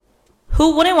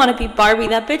Who wouldn't want to be Barbie?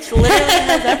 That bitch literally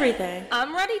has everything.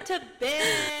 I'm ready to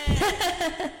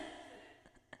binge.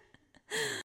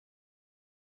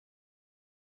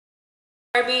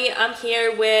 Barbie, I'm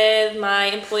here with my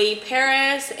employee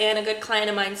Paris and a good client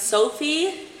of mine,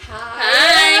 Sophie.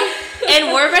 Hi.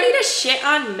 And we're ready to shit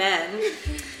on men.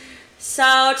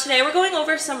 So today we're going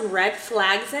over some red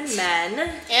flags in men.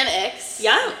 And X.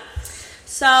 Yeah.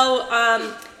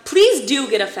 So please do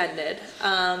get offended.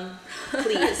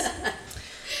 Please.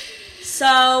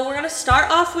 So we're going to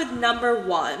start off with number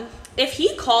 1. If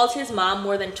he calls his mom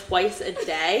more than twice a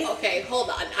day. Okay, hold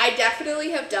on. I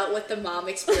definitely have dealt with the mom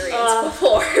experience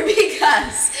before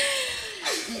because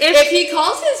if he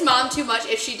calls his mom too much,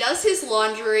 if she does his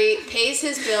laundry, pays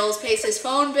his bills, pays his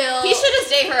phone bill. He should just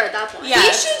date her at that point. Yeah. He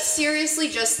should seriously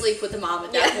just sleep with the mom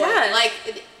at that point. Yeah.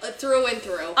 Like, through and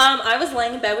through. I was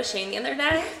laying in bed with Shane the other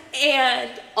day,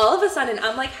 and all of a sudden,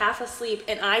 I'm like half asleep,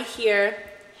 and I hear,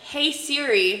 "Hey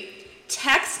Siri,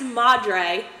 text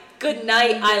Madre, good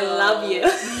night, I love you."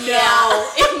 No.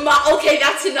 Okay,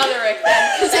 that's another ick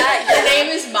then. Because your name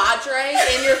is Madre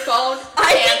in your phone.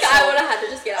 I think I would have had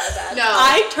to just get out of bed. No.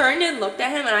 I turned and looked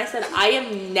at him, and I said, I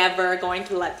am never going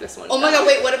to let this one go. Oh my god,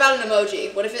 wait, what about an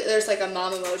emoji? What if there's like a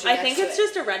mom emoji I think it's it?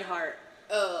 just a red heart.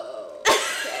 Oh, okay.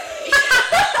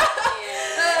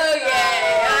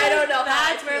 Okay, I don't know.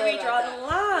 That's where we draw the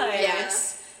line.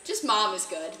 Yes. Just mom is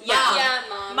good. Yeah. Mom. Yeah,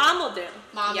 mom. Mom will do.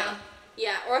 Mama. Yeah.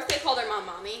 Yeah, or if they called their mom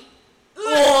mommy.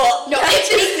 Oh,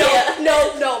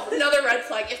 no, no, another red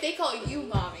flag. If they call you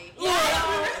mommy. We said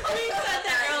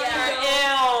that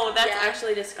earlier. Ew, that's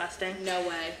actually disgusting. No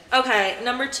way. Okay,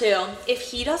 number 2. If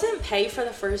he doesn't pay for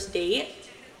the first date,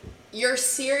 You're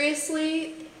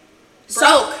seriously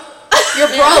broke. You're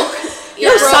broke.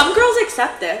 no, some girls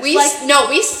accept this.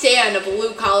 We stand a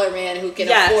blue collar man who can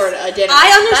afford a dinner.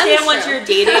 I understand That once is you're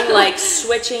dating, like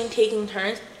switching, taking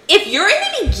turns. If you're in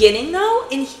the beginning though,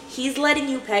 and he's letting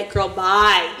you pay, girl,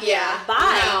 bye. Yeah.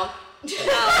 Bye.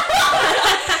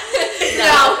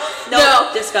 No.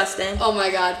 No. Disgusting. Oh my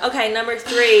god. Okay, number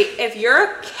 3. If you're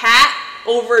a cat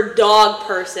over dog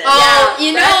person. Oh, Yeah,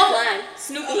 you red know. flag.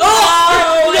 Snoopy.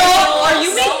 Oh, no. Are you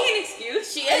No. making an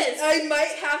excuse? She is. I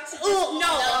might have to.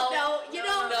 No. You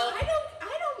know, No. I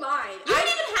don't mind. You don't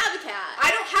even have a cat. I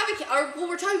don't have a cat. Well,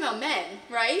 we're talking about men,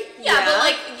 right? Yeah, but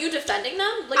like you defending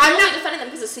them, like I'm you're only not- defending them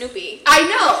because of Snoopy. I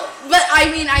know, but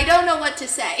I mean, I don't know what to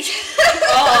say.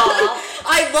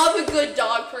 I love a good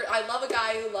dog. I love a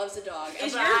guy who loves a dog.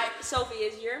 Sophie,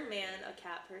 is your man a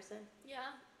cat person? Yeah.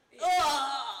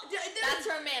 That's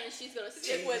her man, and she's gonna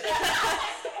stick with it.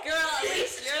 Girl, at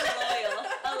least you're loyal.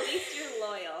 At least you're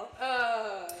loyal.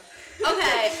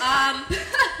 Okay.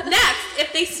 Next,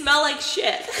 if they smell like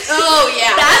shit. Oh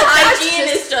yeah. That That's hygiene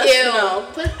is just ew. no.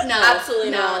 No. Absolutely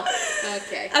no. not.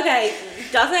 Okay. Okay,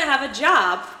 doesn't have a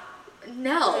job.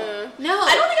 No. No.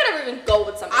 I don't think I'd ever even go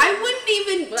with somebody. I wouldn't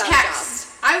even Without a text.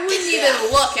 I wouldn't even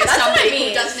look at That's what somebody I who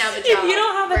mean. doesn't have a job. If you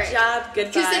don't have a Right. job,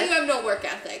 goodbye. Because then you have no work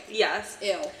ethic. Yes.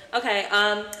 Ew. Okay,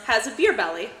 has a beer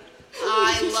belly.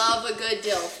 I love a good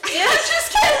dilf. Yeah,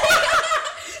 just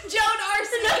kidding. Joan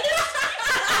Arson.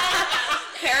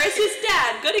 Paris'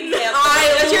 dad, good example.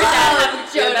 I Does your dad have a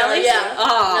love beer Joan belly? Yeah.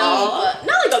 Oh. No, but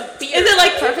not like a beer. Is it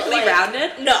like beer, perfectly but, rounded?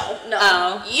 No.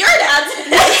 Oh. Your dad's.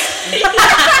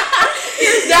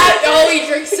 He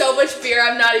drinks so much beer,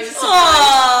 I'm not even surprised.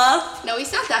 Aww. No,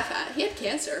 he's not that fat. He had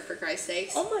cancer, for Christ's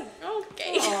sakes. Oh my.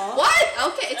 Okay. What?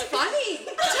 Okay, it's funny.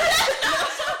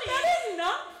 That is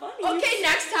not funny. Okay,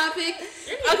 next topic.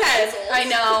 Okay. I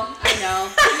know.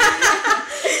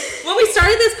 When we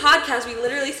started this podcast, we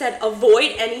literally said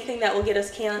avoid anything that will get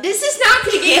us canceled. This is not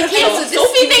going to get canceled.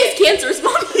 Sophie thinks cancer's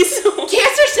funny, so.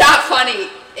 Cancer's not funny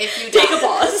if you Take die. a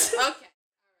pause. Okay.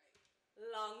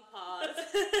 Long pause.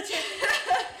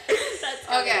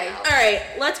 That's Okay. All right,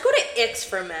 let's go to icks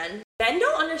for men. Men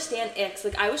don't understand icks.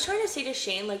 Like, I was trying to say to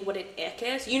Shane, like, what an ick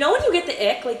is. You know when you get the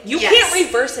ick? Like, you Yes. can't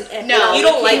reverse an ick. No, Like, you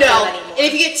don't like that anymore. And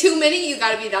if you get too many, you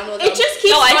gotta be done with them. It just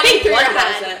keeps No, I running think through one your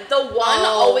does head. it. The one Oh.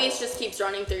 always just keeps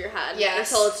running through your head.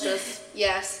 Yes. Until it's just.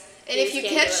 Yes. And You if you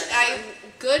just can't do catch, it anymore.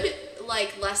 good,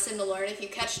 like, lesson to learn, if you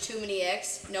catch too many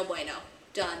icks, no bueno.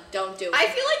 Done. Don't do it. I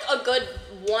feel like a good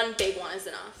one big one is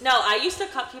enough. No, I used to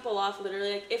cut people off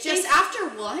literally. Like, if Just they, after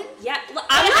one? yeah, It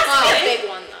I'm has not to be kidding. a big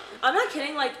one though. I'm not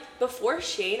kidding. Like, before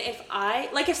Shane, if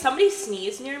somebody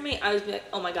sneezed near me, I would be like,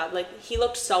 oh my god, like, he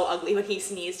looked so ugly when he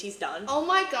sneezed, he's done. Oh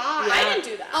my god. I didn't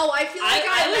do that. Oh, I feel like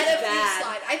I I was let a bad. few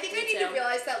slide. I think I Me need too. to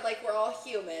realize that, like, we're all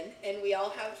human and we all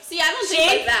have. See, I don't Shane,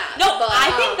 think like that. no, but,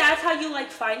 I think that's how you, like,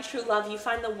 find true love. You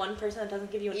find the one person that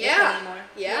doesn't give you an ick Yeah. anymore.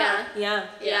 Yeah. Yeah.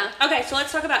 Yeah. Okay, so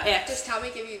let's talk about icks. Does Tommy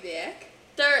give you the ick?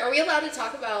 Are we allowed to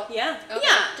talk about? Yeah. Okay,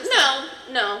 Yeah. just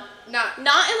No. Not.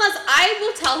 Not unless I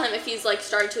will tell him if he's like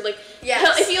starting to like.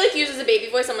 Yes. If he like uses a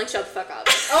baby voice, I'm like, shut the fuck up.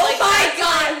 Oh Like, my that's,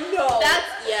 god, no. That's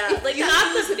yeah. Like You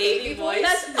that's have the baby voice.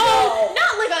 That's No.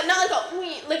 not like a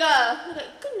like a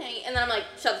good night, and then I'm like,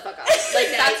 shut the fuck up. Like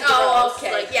that's Oh, gross.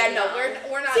 okay. Like, Yeah, no,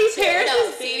 we're not. See, chill. Paris'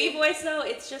 No, baby see. voice though,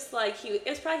 it's just like it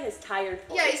was probably his tired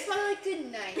voice. Yeah, he's probably like,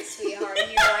 good night, sweetheart.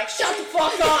 And you're like, shut the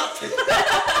fuck up.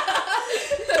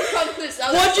 From this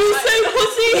other What'd you side. say,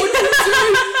 pussy?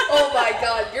 Oh my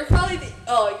god, you're probably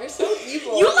you're so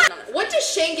evil. You like- What does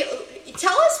Shane give?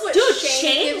 Tell us what Dude, Shane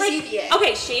Shane, gives like, you the ick.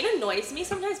 okay, Shane annoys me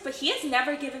sometimes, but he has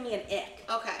never given me an ick.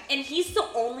 Okay. And he's the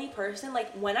only person,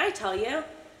 like, when I tell you,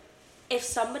 if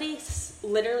somebody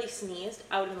literally sneezed,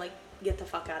 I would have been like, get the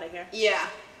fuck out of here. Yeah.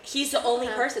 He's the only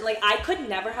person. Like, I could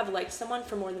never have liked someone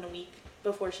for more than a week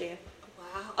before Shane.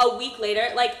 Wow. A week later,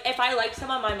 like, if I liked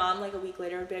someone, my mom, like, a week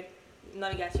later would be like,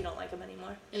 let me guess, you don't like him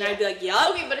anymore. And I'd be like,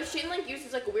 yup. Okay, but if Shane like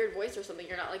uses like a weird voice or something,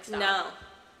 you're not like stop. No.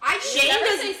 I Shane never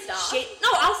doesn't say stop. No,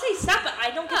 I'll say stop, but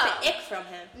I don't get Oh. the ick from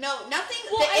him. No, nothing.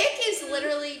 Well, the ick is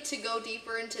literally, to go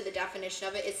deeper into the definition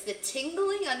of it, it's the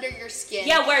tingling under your skin.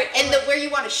 Yeah, where where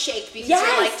you want to shake because Yes.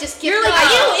 you're like, just give You're the like,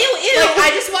 ew. Like, I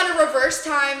just want to reverse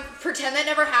time, pretend that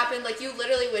never happened. Like, you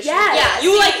literally wish. Yeah, Yeah,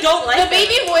 you see, like don't like The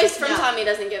baby voice from No. Tommy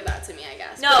doesn't give that to me, I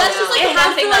guess. No, But that's just like it the has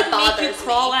one thing to like that make you bothers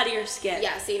crawl me. out of your skin.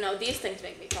 Yeah, see, no, these things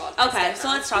make me crawl out of my Okay, skin so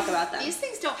now. let's talk about that. These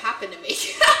things don't happen to me.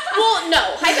 Well,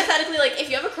 no. Hypothetically, like if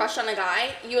you have a crush on a guy,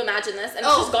 you imagine this, and Oh,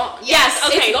 it's just gone. Yes,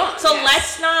 okay. It's gone. So yes.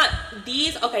 let's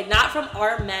not not from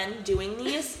our men doing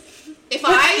these. If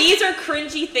But I these are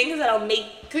cringy things that'll make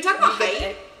could we talk about me get height?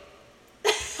 ick.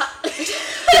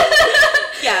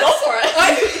 Yes. Go for it.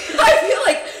 I feel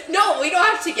like no, we don't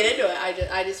have to get into it.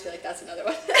 I just feel like that's another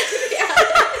one.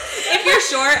 If you're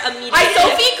short, immediately.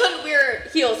 Sophie couldn't wear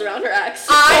heels around her ex.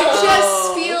 I Oh.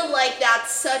 just feel like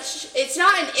that's such. It's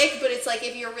not an ick, but it's like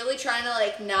if you're really trying to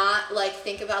like not like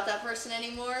think about that person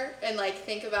anymore and like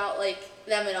think about like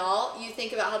them at all, you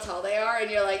think about how tall they are and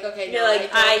you're like, okay, You're no,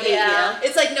 like, I I don't hate think-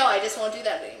 It's like no, I just won't do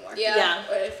that anymore. Yeah. Yeah.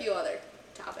 Or a few other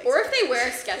topics. Or if they wear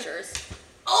Skechers.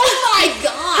 oh my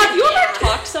god! Have you yeah. ever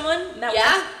talked to someone that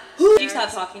Yeah. Did you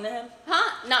stop talking to him?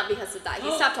 Huh? Not because of that. He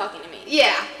stopped talking to me.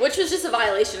 Yeah. Which was just a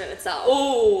violation in itself.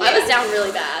 Oh. I was down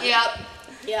really bad. Yep.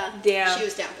 Yeah. Damn. She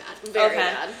was down bad. Very Okay.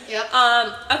 bad.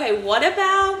 Yep. Okay, what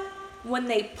about when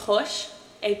they push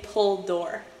a pull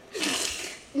door?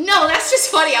 No, that's just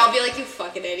funny. I'll be like, you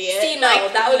fucking idiot. See, no,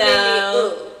 Like, that would no. make me.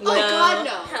 Ugh. oh No. god,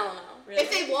 no. Hell no. Really?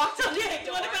 If they walked into the Okay,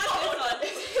 door. what about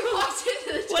this one? If they walked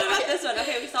into the What door. about this one?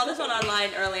 Okay, we saw this one online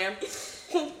earlier.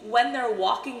 When they're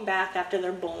walking back after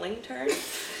their bowling turn.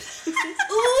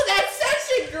 Ooh, that's such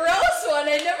a gross one.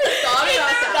 I never thought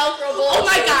about that. Velcro Oh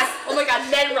my god,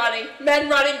 men running. Men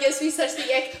running gives me such the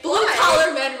ick. Blue Why?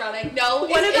 collar men running. No,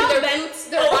 What in about their men- boots,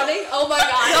 they're running. Oh my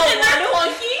god. No, and they're no.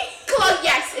 clunky.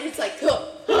 Yes, and it's like,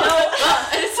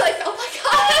 and it's like, oh my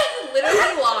god,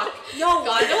 literally walk. No,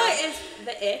 God, you know no. what is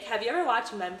the ick? Have you ever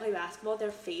watched men play basketball?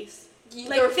 Their face. Like,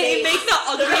 Their they face. make the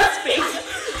ugliest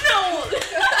face. No.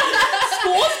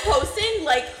 Schools posting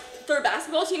like their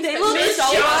basketball teams. They like, look missed so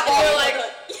shot, awful. and you're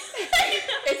like,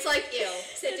 It's like, ew.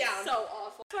 Sit it's down. so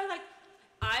awful. So, like,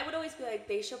 I would always be like,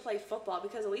 they should play football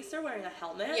because at least they're wearing a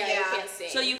helmet. Yeah, Yeah. you can't see.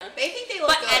 So you. They think they look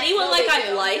But good. anyone No, like they I've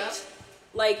do. liked,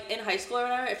 like in high school or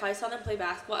whatever, if I saw them play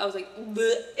basketball, I was like,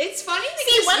 bleh. It's funny See,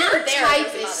 because when your I'm there, it type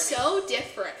doesn't is bother so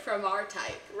different from our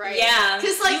type. Right. Yeah.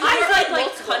 'Cause, like, You I guys like like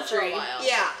multiple for a country. while.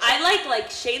 Yeah. I like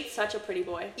Shane's such a pretty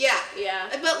boy. Yeah. Yeah.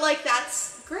 But like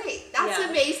that's great. That's Yeah.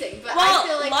 amazing. But Well, I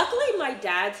feel like luckily my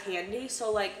dad's handy,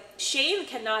 so like Shane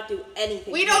cannot do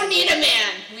anything. we don't need a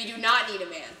man. We do not need a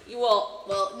man. Well,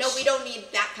 Well, no, we don't need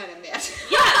that kind of man.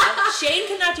 yeah, Shane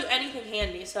cannot do anything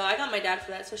handy, so I got my dad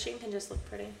for that, so Shane can just look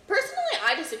pretty. Personally,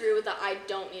 I disagree with that. I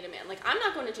don't need a man. Like, I'm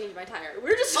not going to change my tire.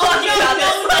 We're just Oh, talking no, about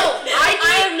no, this. no.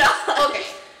 I am not. Okay.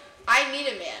 I need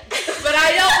a man, but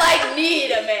I don't like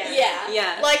need a man. Yeah.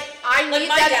 Yeah. Like I Like need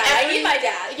my that dad. I every. need my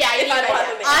dad. Yeah, I if need I my want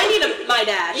dad. a man. I need my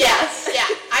dad. Yes. Yeah.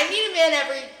 I need a man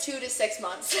every 2 to 6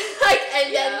 months. Like,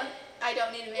 and Yeah. then I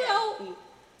don't need a man. Well,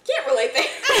 can't relate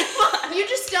there. You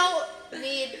just don't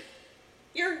need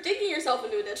You're digging yourself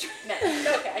into a ditch. men.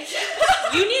 Okay.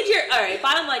 You need your alright,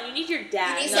 bottom line, you need your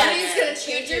dad. You need not somebody a who's man. gonna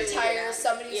change You your do need tires. that.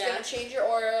 Somebody who's Yeah. gonna change your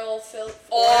oil,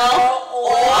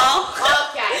 Oil.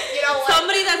 Okay. You know what?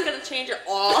 Somebody that's gonna change your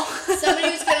all.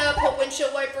 Somebody who's gonna put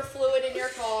windshield wiper fluid in your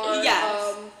car.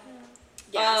 Yes.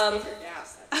 Gas. Um, Pay for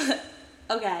gas.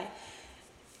 Okay.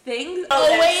 Things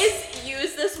Always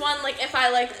use this one. Like, if I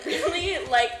like really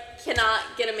like cannot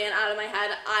get a man out of my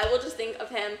head, I will just think of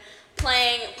him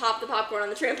playing Pop the Popcorn on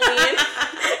the trampoline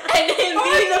and him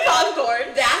beating the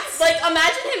popcorn. That's Like,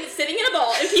 imagine him sitting in a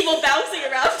ball and people bouncing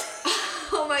around.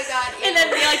 oh my god. And then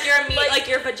like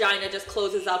your vagina just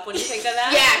closes up when you think of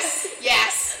that.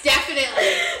 Yes, definitely.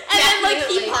 And then, like,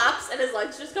 he pops and his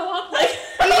legs just go up. Like,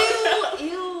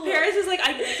 Ew. Paris is like,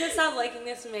 I need to stop liking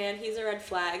this man. He's a red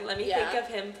flag. Let me Yeah. think of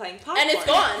him playing popcorn. and it's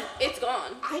gone. It's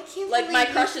gone. I can't Like, believe my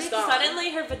you crush did is gone. that.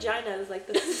 Suddenly her vagina is like,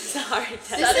 this is a hard test.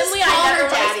 This is Suddenly, call I never her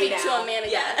want to daddy speak to now. a man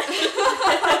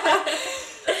again.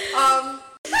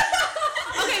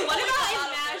 Okay, what about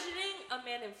imagining a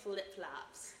man in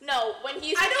flip-flops? No, when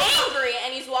he's I don't- angry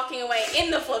and he's walking away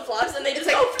in the flip-flops and they just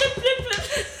like- go flip, flip,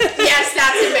 flip. Yes,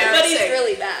 that's But embarrassing. he's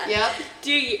really bad.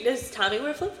 Yep. Does Tommy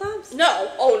wear flip-flops?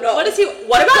 No. Oh, no.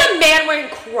 What about a man wearing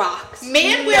Crocs?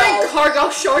 Man wearing cargo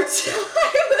shorts.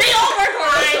 They all wear cargo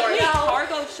I shorts. hate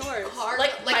cargo shorts.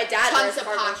 Like, my dad tons wears of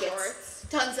cargo pockets. shorts.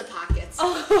 Tons of pockets.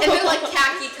 Oh. And they're like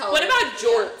khaki color. What about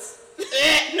jorts?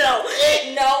 No.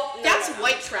 No. That's no.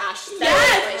 white trash.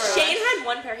 Yes, Shane had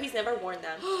one pair. He's never worn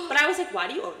them. But I was like, why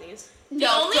do you own these? The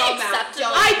only throw 'em out. acceptable-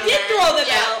 Don't I throw did 'em throw out. them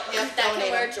Yeah, out. Yep, that donate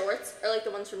can wear 'em. jorts are like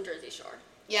the ones from Jersey Shore.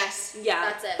 Yes. Yeah.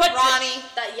 That's it. But Ronnie.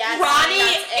 That yes. Ronnie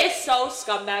that's is so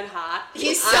scumbag hot.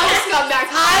 He's so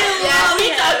scumbag. love Yes.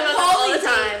 him. Talk about him all the D.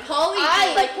 time. Pauly D.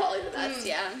 I like Pauly the best.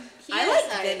 Yeah. He I is like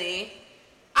nice. Vinny.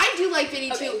 I do like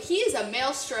Vinny Okay. too. He is a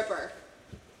male stripper.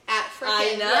 At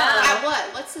I freaking. know. At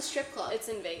what? What's the strip club? It's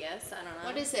in Vegas. I don't know.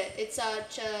 What is it? It's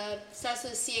starts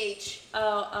with CH.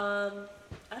 Oh,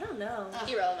 I don't know.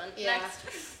 Irrelevant. Yeah. Next.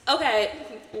 Okay,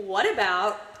 what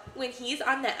about when he's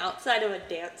on the outside of a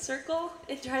dance circle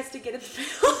and tries to get in the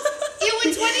middle?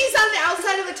 It's when he's on the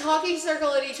outside of a talking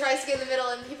circle and he tries to get in the middle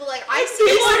and people are like, I see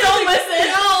People this. don't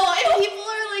listen. No, and people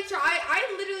are like, I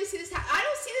literally see this. I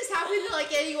don't see this happening to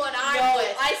like anyone I'm No,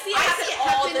 with. I see it happen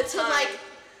all the to time. like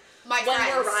my When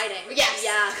friends. we're riding. Yes.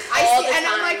 Yeah, I all see, the and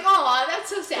I'm time. like, oh, that's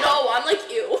so sad. No, I'm like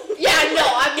you. Yeah, no,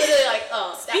 I'm literally like,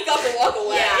 oh, Speak up and walk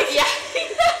away. Yeah,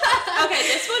 yeah. Okay,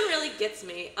 this one really gets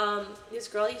me. This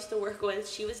girl I used to work with,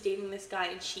 she was dating this guy,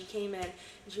 and she came in, and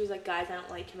she was like, guys, I don't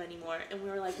like him anymore. And we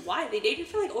were like, why? They dated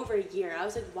for like over a year. I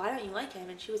was like, why don't you like him?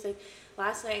 And she was like,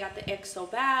 last night I got the ick so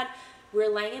bad. We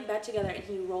were laying in bed together, and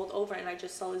he rolled over, and I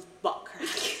just saw his butt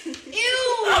crack.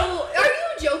 Ew. Are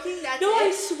you joking? That's No, I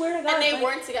it? swear to God. And they like-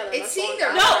 weren't together. It's much seeing longer.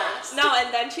 their No, no,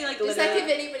 and then she like Does that give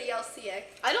literally. anybody else the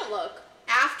ick? I don't look.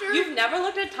 After? You've never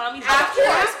looked at Tommy's Of butt After-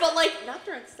 crack? course, but like not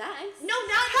during sex. No,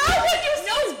 not How would you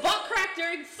know his butt crack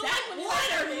during sex? like, What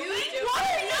are you doing? What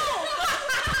are you?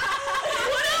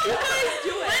 What are you guys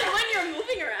doing? When you're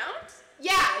moving around,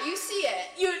 Yeah, you see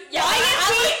it. yeah. Why is I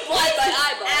he like blind by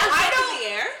eyeball. ass I up don't- in the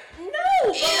air? No.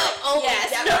 Ew. Oh,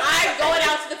 yes. definitely. I'm going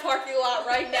out to the parking lot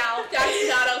right now. That's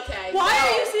not okay. Why No.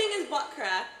 are you seeing his butt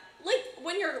crack? Like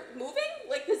when you're moving,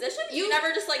 like positions, you, You-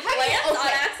 never just like Have glance you, on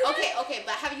accident. okay,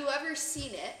 but have you ever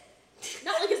seen it?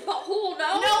 Not like his butthole,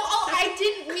 no. No, I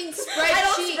didn't mean spread I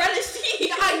don't cheeks. spread his cheeks.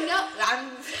 Yeah, I know.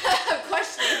 I'm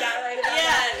questioning that right now.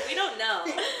 Yeah, we don't know.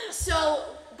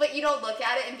 So, but you don't look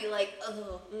at it and be like,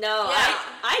 oh, No, Yeah.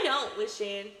 I don't with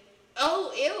Shane.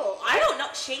 oh, ew. I don't know.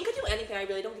 Shane could do anything. I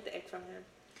really don't get the ick from him.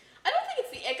 I don't think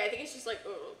it's the ick. I think it's just like,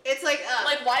 ugh. It's like,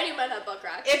 Like, why do men have butt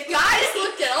cracks? if guys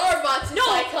looked at our butts, it's No,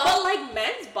 like, but like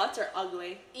men's butts are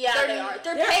ugly. yeah, they're- they are.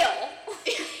 They're they're- pale.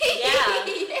 Yeah.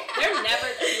 yeah. They're never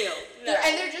cute.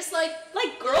 And they're just like,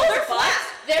 Like girls' butts.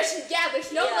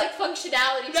 there's no Yeah. like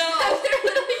functionality to No. them. They're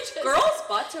literally just Girls'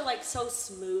 butts are like so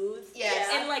smooth. Yes.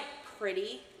 And like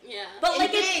pretty. Yeah. But and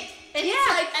like big. it's And yeah. it's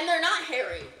like, and they're not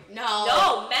hairy. no.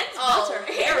 no, men's butts Oh. are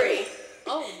hairy.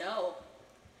 Oh no.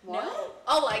 What? No.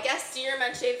 Oh, I guess. Do your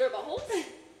men shave their buttholes?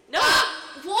 No,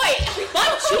 Boy.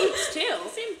 butt cheeks too.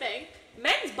 Same thing.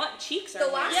 Men's butt cheeks are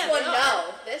The last hairy. Yeah, one, they are.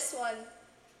 no. This one,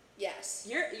 yes.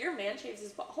 Your man shaves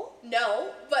his butthole.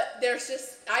 No, but there's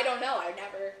just, I don't know. I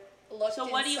never looked So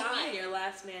what do you inside. mean your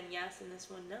last man yes and this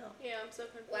one no? Yeah, I'm so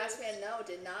confused. Last man, no,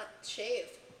 did not shave.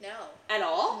 No. At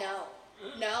all? No.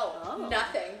 No. Oh.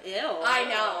 Nothing. Ew. I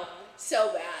know.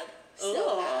 So bad.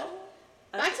 So bad.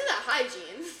 Back to that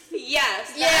hygiene.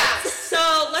 Yes. Yeah.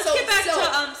 So let's So- get back so-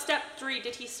 to step 3.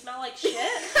 Did he smell like shit?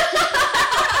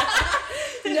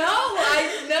 No,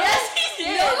 I no. Yes, he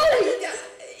did. No,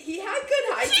 he had good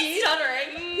hygiene. Stuttering.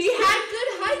 He had good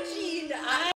hygiene.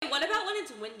 What about when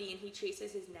it's windy and he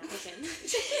chases his napkin.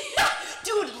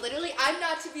 Dude, literally, I'm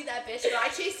not to be that bitch, but I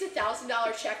chased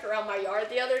 $1,000 check around my yard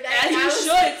the other day. As and you I was,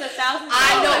 should. It's $1,000.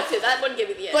 I know. Too. That wouldn't give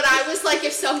you the edge. But I was like,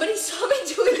 if somebody saw me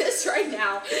doing this right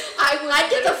now, I'd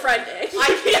get the friending.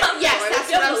 Yes,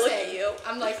 that's what I'm look saying. at you.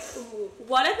 I'm like, ooh.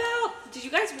 What about? Did you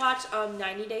guys watch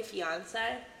 90 Day Fiance?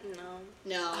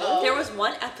 No. There was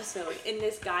one episode, and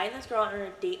this guy and this girl are on a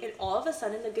date, and all of a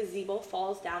sudden the gazebo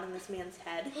falls down on this man's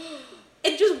head.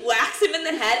 It just whacks him in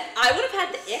the head. I would have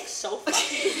had the ick so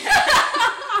fucking.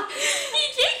 You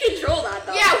can't control that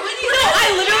though. Yeah, when you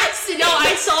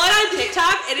I saw it on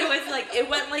TikTok, and it was like it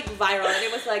went like viral, and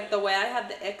it was like the way I had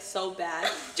the ick so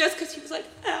bad, just because he was like,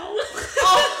 ow.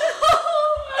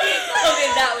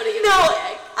 Okay, that would have given No, me the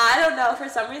egg. I don't know. For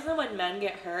some reason, when men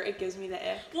get hurt, it gives me the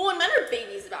ick. Well, when men are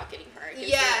babies about getting hurt. it gives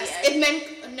me Yes, the egg.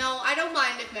 if men. No, I don't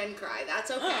mind if men cry. That's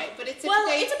okay. But it's Well,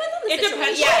 if they, it depends on the It situation.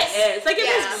 depends Yes. what it is. Like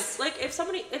if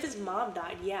Yes. if his mom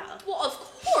died, yeah. Well, of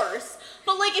course.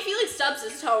 But like, if he like stubs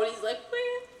his toe and he's like,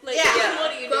 "Meh," like, Yeah.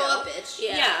 what do you grow do? up, bitch.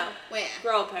 Yeah. Where?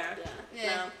 Grow a pair. Yeah.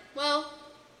 Yeah. No. Well.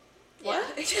 What?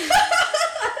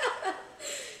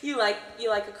 Yeah. You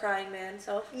like a crying man,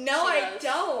 so. No, She I does.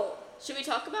 don't. Should we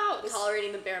talk about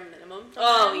tolerating the bare minimum? from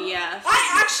Oh men? yeah.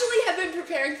 I actually have been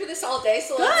preparing for this all day,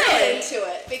 so let's Good. get into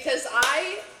it because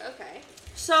I. Okay.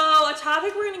 So a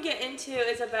topic we're gonna get into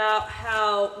is about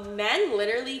how men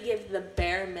literally give the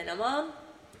bare minimum,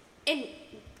 and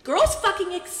girls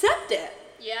fucking accept it.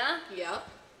 Yeah. Yep.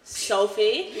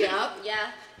 Sophie. Yep.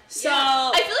 Yeah. So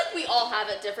I feel like we all have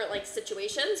at different like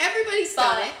situations. Everybody's But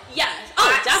done it. yes.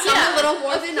 Oh, definitely. Some a little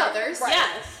more Of than course. others. Right.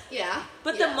 Yes. Yeah.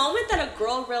 But Yeah. the moment that a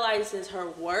girl realizes her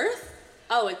worth,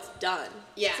 oh, it's done.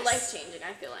 Yes. It's life changing.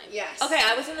 I feel like. Yes. Okay,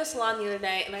 I was in the salon the other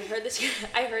day and I heard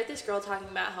this girl talking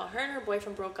about how her and her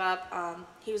boyfriend broke up.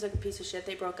 He was like a piece of shit.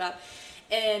 They broke up,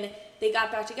 and they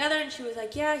got back together. And she was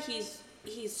like, "Yeah,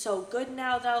 he's so good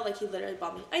now though. Like he literally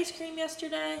bought me ice cream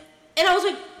yesterday." And I was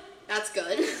like, That's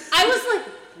good. I was like,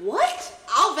 what?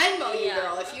 I'll Venmo you, Yeah.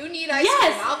 girl. If you need ice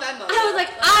Yes. cream, I'll Venmo you. I was like,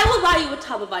 I will buy you a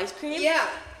tub of ice cream. yeah.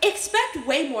 Expect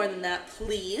way more than that,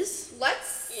 please.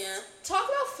 Let's Yeah. talk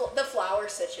about the flower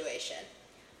situation.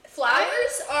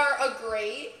 Flowers are a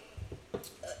great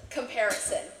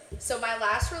comparison. So my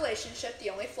last relationship, the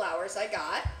only flowers I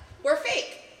got were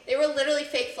fake. They were literally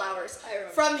fake flowers I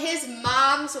remember. from his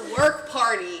mom's work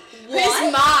party. What?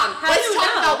 His mom. How Let's do you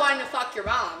talk know? about wanting to fuck your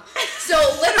mom. So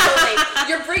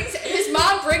literally, his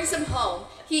mom brings them home.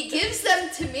 He gives them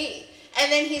to me,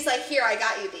 and then he's like, "Here, I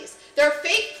got you these. They're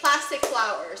fake plastic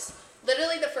flowers."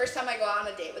 Literally, the first time I go out on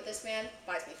a date with this man,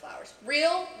 buys me flowers.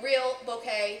 Real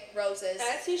bouquet, roses.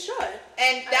 As he should.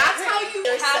 And that's how you.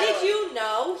 How settle did it. you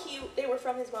know they were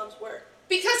from his mom's work?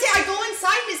 Because I go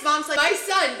inside and his mom's like, "My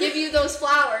son, give you those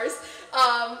flowers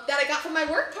that I got from my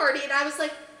work party," and I was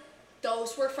like,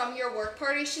 "Those were from your work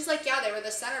party?" She's like, "Yeah, they were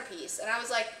the centerpiece," and I was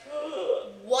like,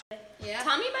 "What?" Yeah.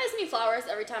 Tommy buys me flowers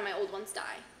every time my old ones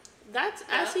die. That's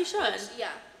as he should. Yeah.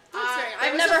 There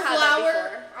I've was never a had that flower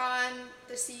before. on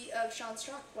the seat of Sean's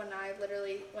truck when I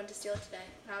literally went to steal it today,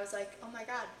 and I was like, "Oh my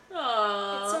god,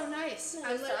 Aww. it's so nice."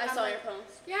 I saw your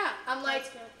post. Yeah, I'm like,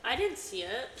 I didn't see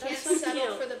it. can't That's so settle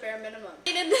cute. for the bare minimum.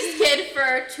 I dated this kid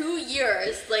for 2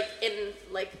 years, like in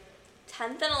like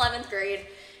 10th and 11th grade,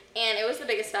 and it was the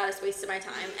biggest, fattest waste of my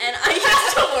time. And I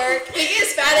used to work.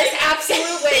 Biggest, fattest,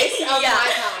 absolute waste of Yeah.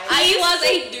 my time. I was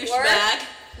a used to work douchebag.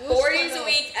 4 days a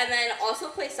week and then also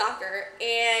play soccer.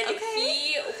 And Okay.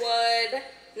 he would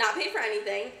not pay for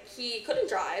anything. He couldn't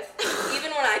drive,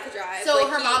 even when I could drive. So Like,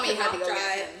 her he mommy could had to not go get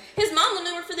drive. him. His mom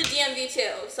literally worked for the DMV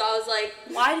too. So I was like,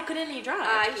 Why couldn't he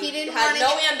drive? he, He didn't had wanna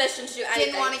no get- ambition to do anything.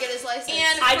 Didn't want to get his license.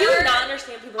 And I do her- not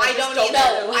understand people. I that don't just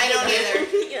either. do it. I don't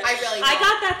either. Yeah. I really don't. I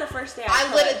got that the first day. I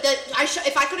quit. literally,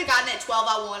 if I could have gotten it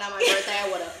 12:01 on my birthday, I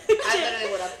would have. I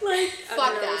literally would have. Like,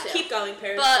 Fuck really that. too. keep going,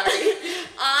 Paris. But Sorry.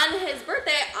 on his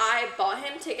birthday, I bought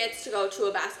him tickets to go to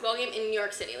a basketball game in New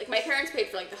York City. Like, my parents paid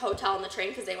for like the hotel and the train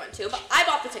because they went too, but I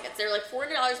bought the tickets. They were like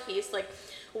 $400 a piece. Like,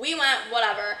 we went,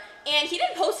 whatever. And he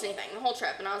didn't post anything the whole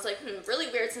trip. And I was like, really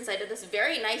weird since I did this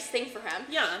very nice thing for him.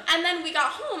 Yeah. And then we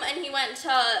got home and he went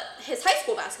to his high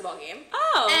school basketball game.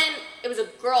 Oh. And it was a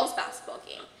girls' basketball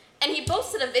game. And he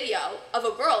posted a video of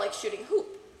a girl like shooting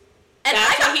hoop. And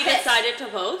That's I got what he pissed. decided to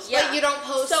post? Yeah. But you don't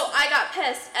post. So I got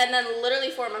pissed, and then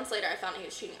literally 4 months later, I found out he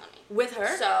was cheating on me. With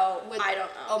her? So With- I don't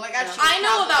know. Oh my god, she I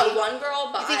know probably- about one girl,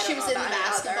 but You think I she don't was know in the about any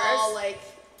basketball? others. Like,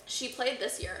 She played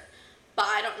this year, but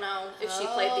I don't know if she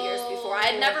played the years before. I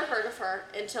had never heard of her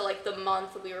until like the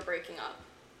month we were breaking up.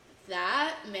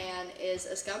 That man is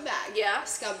a scumbag. Yeah.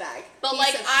 Scumbag. But Piece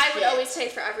like of I would shit. always pay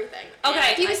for everything. Okay,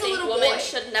 And he I was a think little women boy.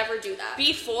 should never do that.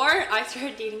 Before I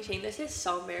started dating Shane, this is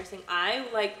so embarrassing. I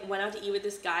like went out to eat with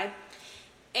this guy,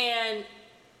 and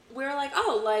we were like,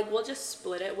 oh, like we'll just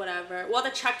split it, whatever. Well, the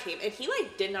check came, and he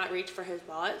like did not reach for his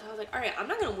wallet. So I was like, all right, I'm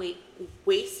not gonna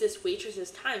waste this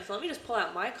waitress's time. So let me just pull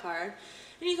out my card.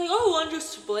 And he's like, oh, want to just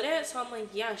split it? So I'm like,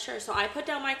 yeah, sure. So I put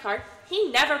down my card.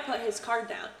 He never put his card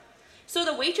down. So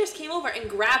the waitress came over and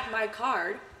grabbed my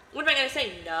card. What am I gonna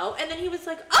say? No. And then he was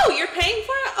like, oh, you're paying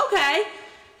for it? Okay.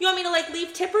 You want me to like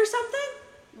leave tip or something?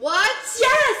 What?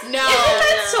 Yes. No. Isn't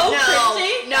that so no.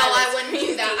 cringy? No, I wouldn't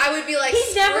do that. I would be like,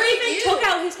 He never screw even you. took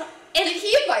out his card. And Did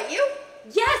he invite you?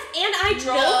 yes, and I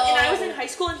drove, No. and I was in high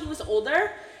school, and he was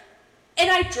older, and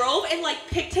I drove and like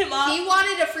picked him up. He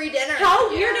wanted a free dinner. How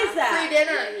weird is that? Free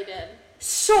dinner. Yeah, he did.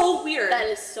 So weird. That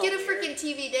is so Get a weird. freaking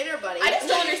TV dinner, buddy. I just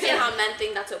don't understand how men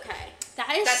think that's okay.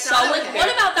 That is That's so not like. okay.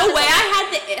 What about the that way is I had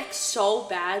the ick so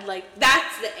bad? Like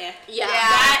that's the ick. Yeah.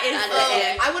 That is that the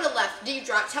is- ick. I would have left. Do you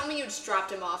drop? Tell me you just dropped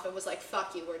him off and was like,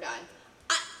 "Fuck you, we're done."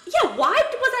 Yeah. Why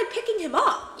was I picking him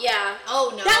up? Yeah.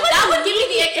 Oh no. That would give me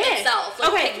the immediate ick itself. Like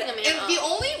Okay, picking a man And up. the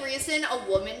only reason a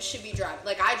woman should be driving,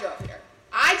 like I drove here.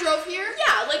 I drove here.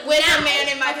 Yeah, like with now. a man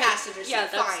in my Okay, passenger seat. yeah,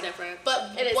 that's fine. different.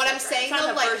 But It is what I'm different. saying It's not though,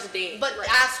 the like, first date. but Right.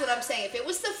 that's what I'm saying. If it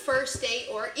was the first date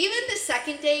or even the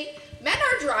second date, men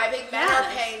are driving, men are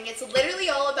Yes. paying. It's literally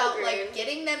all about like Agreed.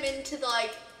 getting them into the,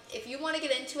 like, if you want to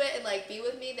get into it and like be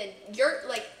with me, then you're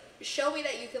like, show me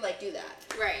that you can like do that.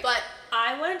 Right. But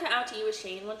I went out to eat with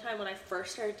Shane one time when I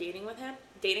first started dating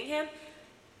him,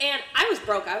 and I was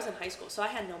broke. I was in high school, so I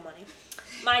had no money.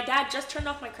 My dad just turned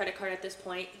off my credit card at this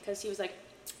point because he was like,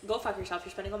 "Go fuck yourself.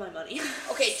 You're spending all my money."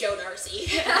 okay, Joe Darcy.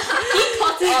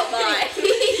 Oh my.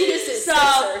 He uses So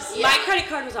scissors. my credit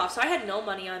card was off, so I had no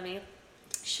money on me.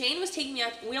 Shane was taking me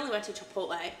out. We only went to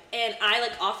Chipotle, and I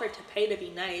like offered to pay to be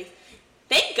nice.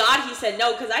 Thank God he said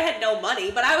no because I had no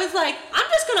money. But I was like, I'm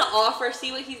just gonna offer,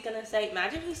 see what he's gonna say.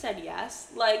 Imagine he said yes.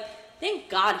 Like, thank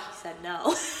God he said no.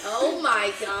 Oh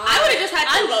my god. I would have just had to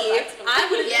I love leave. that. I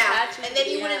would have Yeah, just had to. and then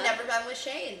you leave. would have never been with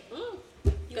Shane.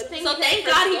 Good thing So he thank paid for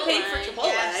God he Chipotle. paid for Chipotle.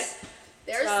 Yes.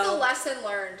 There's So- the lesson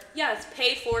learned. Yes,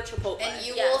 pay for Chipotle. And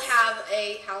you Yes. will have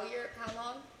a how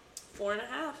long?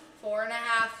 4.5.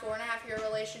 4.5 year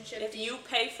relationship. If you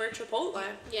pay for Chipotle.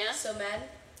 Yeah. So men,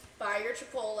 buy your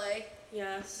Chipotle,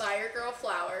 Yes. buy your girl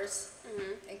flowers,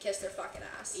 Mhm. and kiss their fucking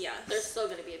ass. Yes. They're still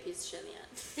gonna be a piece of shit in the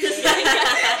end.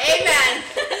 Amen.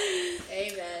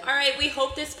 Amen. All right, we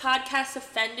hope this podcast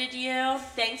offended you.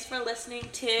 Thanks for listening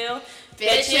to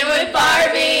Bitchin' with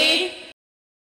Barbie.